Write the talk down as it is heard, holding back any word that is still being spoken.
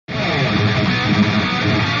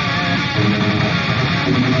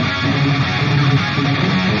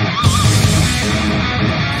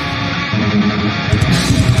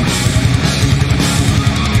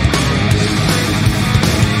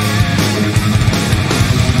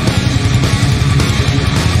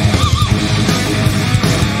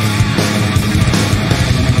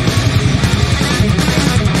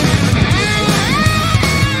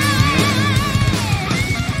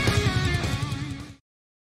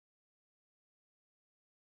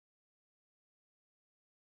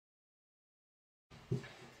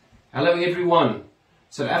Hello everyone,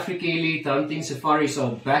 South Africa Elite Hunting Safaris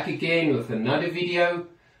are back again with another video.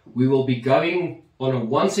 We will be going on a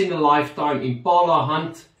once in a lifetime Impala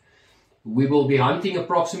hunt. We will be hunting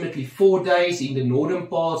approximately 4 days in the northern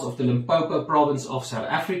parts of the Limpopo Province of South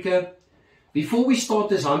Africa. Before we start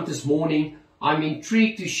this hunt this morning, I'm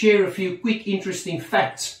intrigued to share a few quick interesting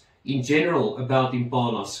facts in general about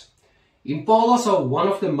impalas. Impalas are one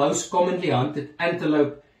of the most commonly hunted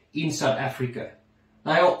antelope in South Africa.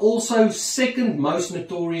 They are also second most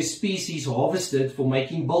notorious species harvested for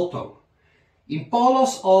making biltong.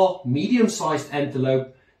 Impalas are medium-sized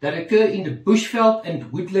antelope that occur in the bushveld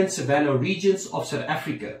and woodland savanna regions of South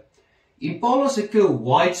Africa. Impalas occur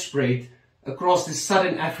widespread across the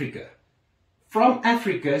southern Africa, from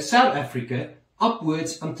Africa, South Africa,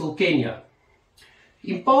 upwards until Kenya.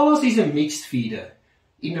 Impalas is a mixed feeder.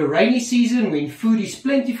 In the rainy season, when food is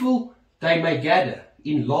plentiful, they may gather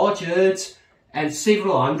in large herds and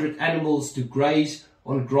several hundred animals to graze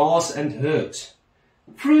on grass and herbs.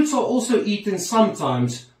 Fruits are also eaten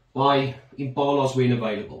sometimes by impalas when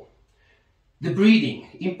available. The breeding.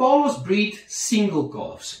 Impalas breed single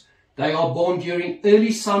calves. They are born during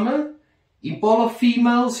early summer. Impala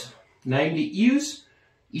females, namely ewes,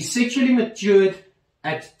 is sexually matured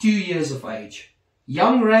at 2 years of age.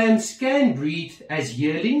 Young rams can breed as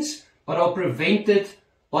yearlings, but are prevented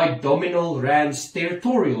by dominant rams,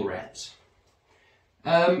 territorial rams.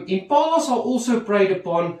 Impalas are also preyed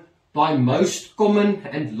upon by most common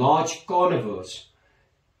and large carnivores.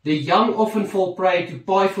 The young often fall prey to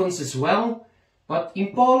pythons as well, but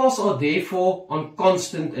impalas are therefore on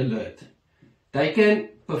constant alert. They can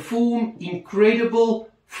perform incredible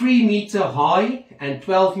 3-meter high and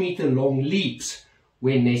 12-meter long leaps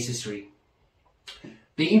when necessary.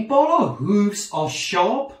 The impala hooves are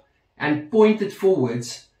sharp and pointed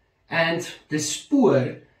forwards, and the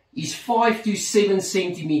spoor is 5 to 7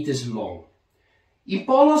 centimeters long.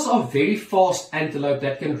 Impalas are very fast antelope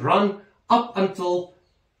that can run up until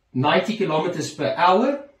 90 kilometers per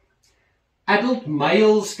hour. Adult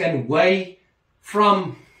males can weigh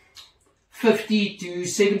from 50 to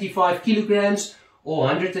 75 kilograms or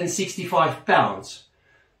 165 pounds.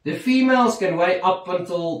 The females can weigh up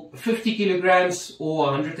until 50 kilograms or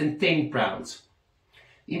 110 pounds.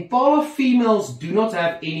 Impala females do not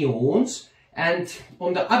have any horns, and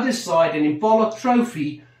on the other side, an impala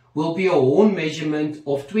trophy will be a horn measurement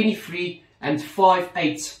of 23 and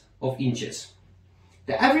 5/8 of inches.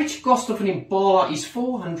 The average cost of an impala is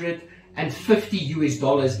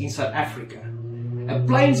 $450 in South Africa. A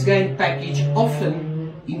plains game package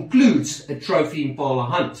often includes a trophy impala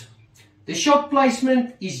hunt. The shot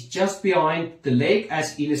placement is just behind the leg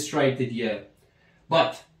as illustrated here.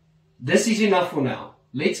 But this is enough for now.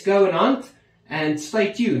 Let's go and hunt, and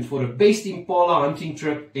stay tuned for the best impala hunting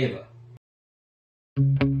trip ever.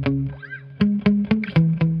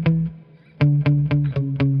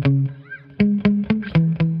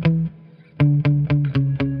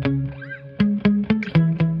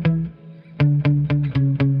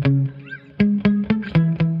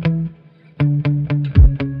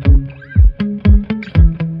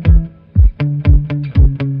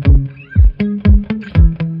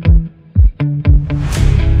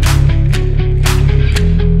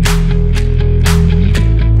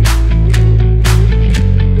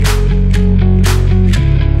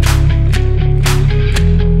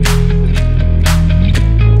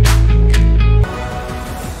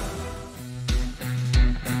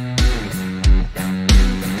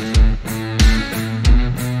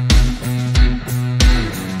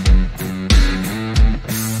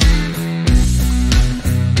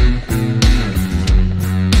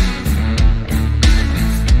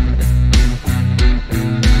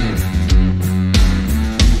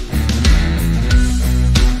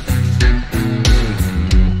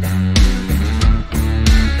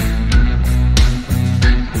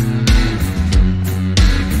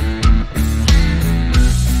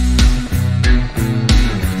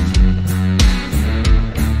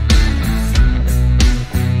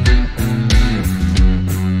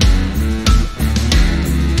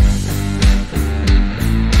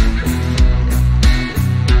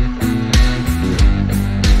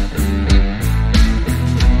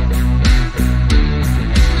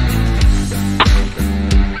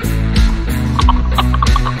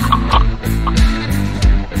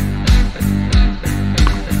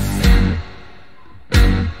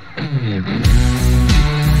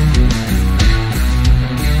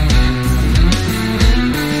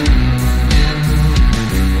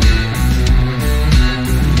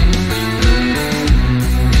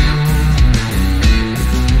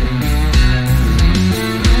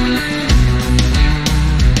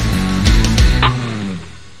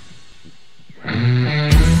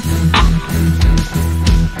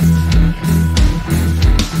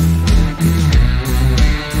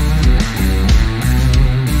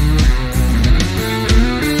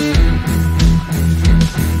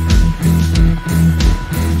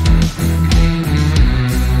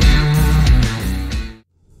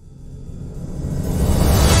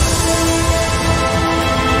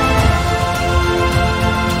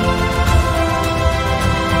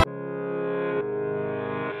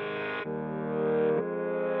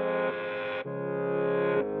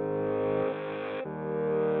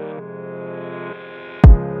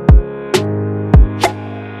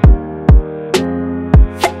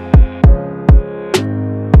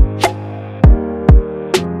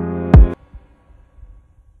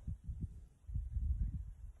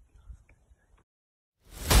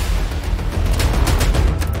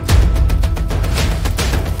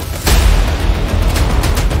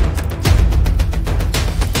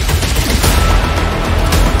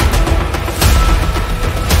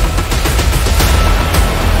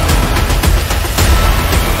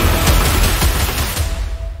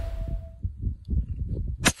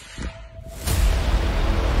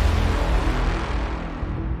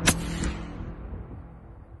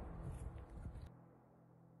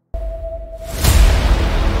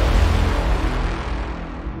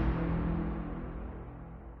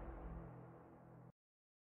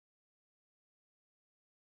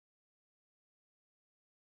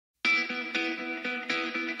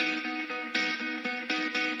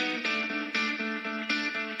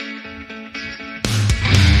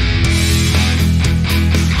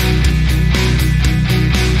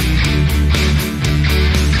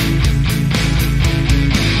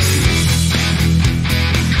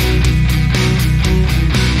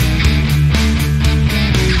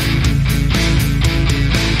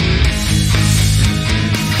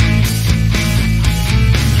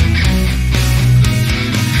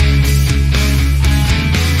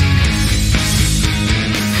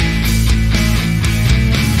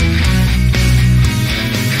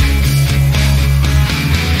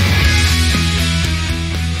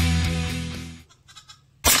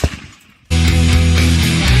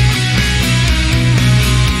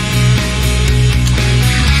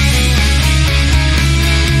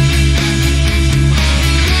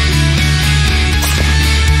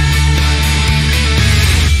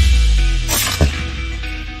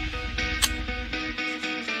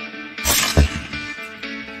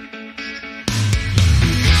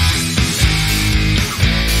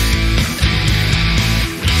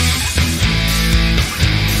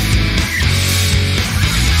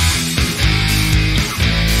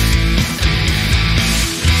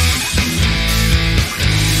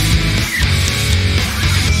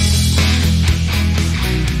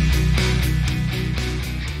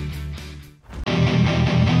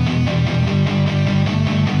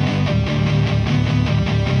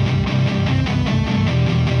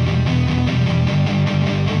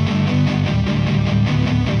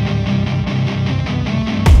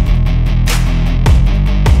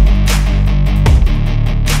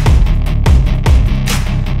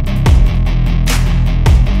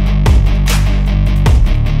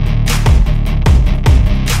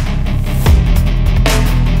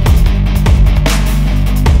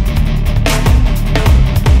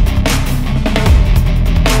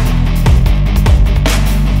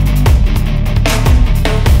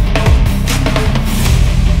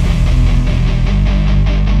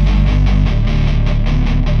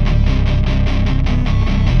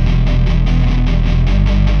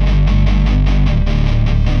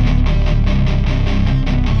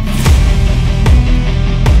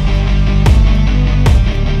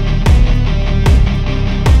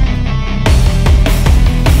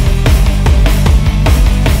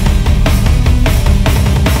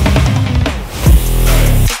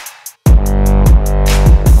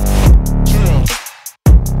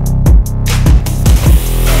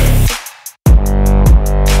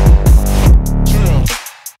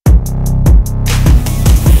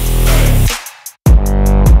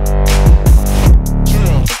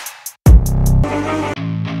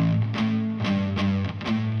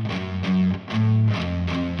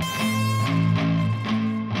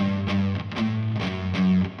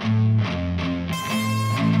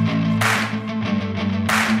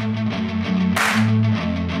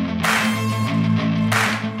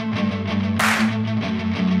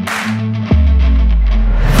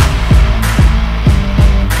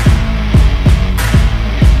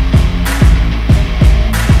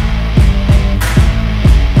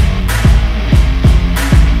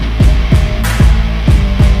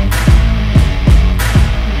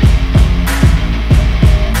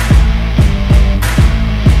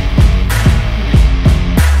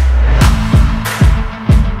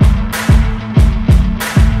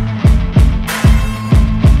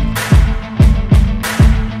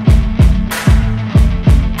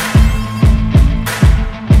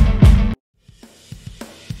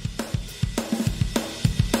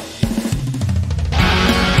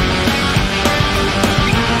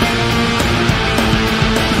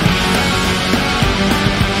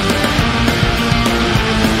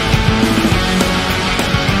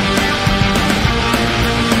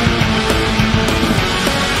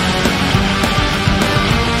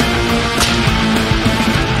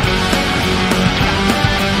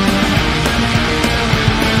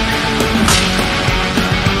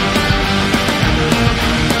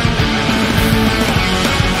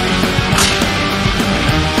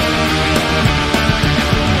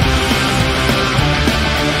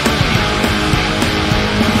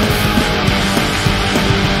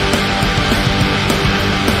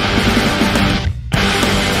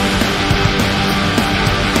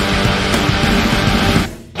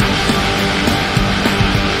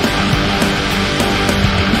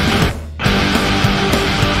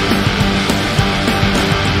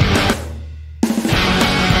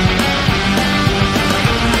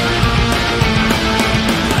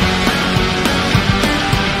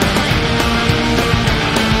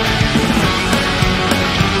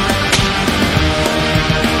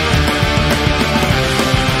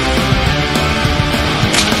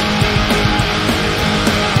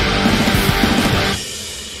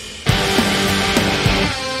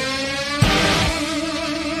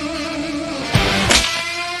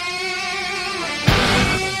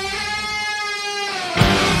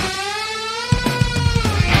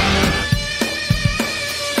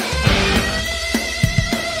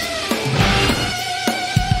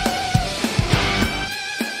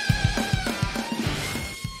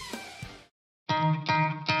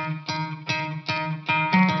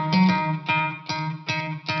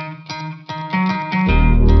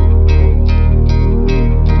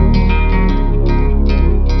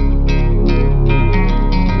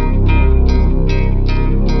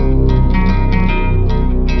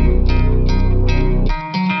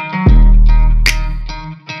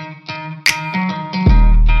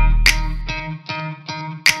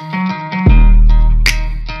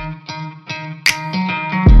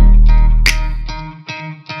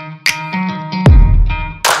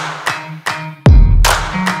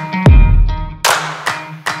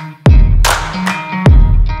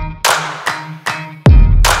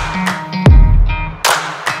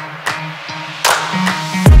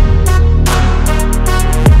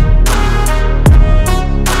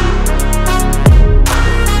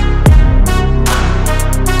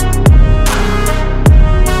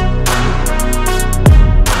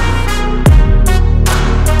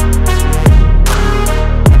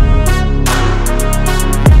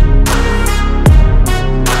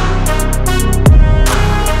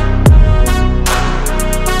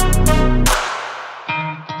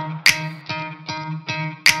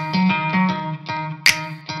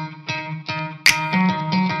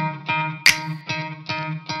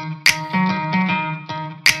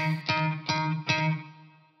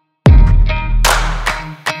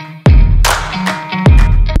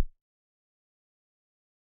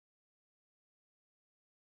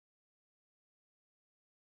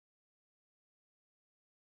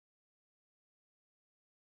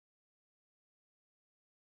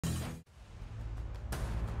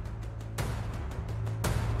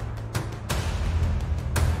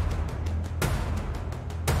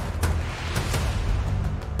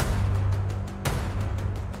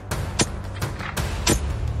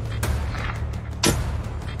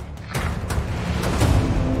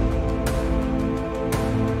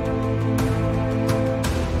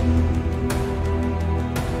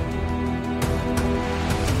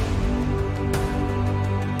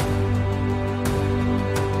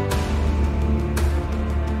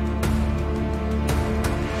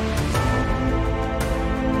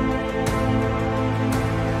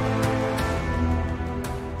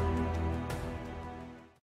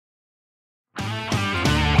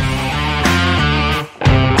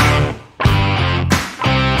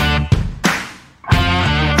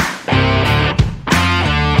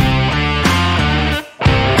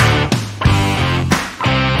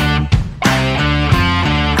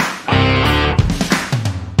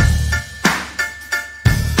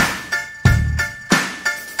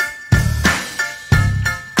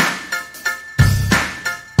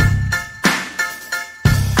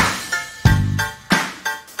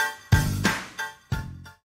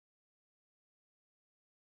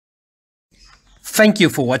 Thank you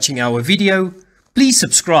for watching our video. Please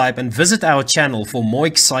subscribe and visit our channel for more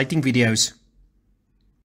exciting videos.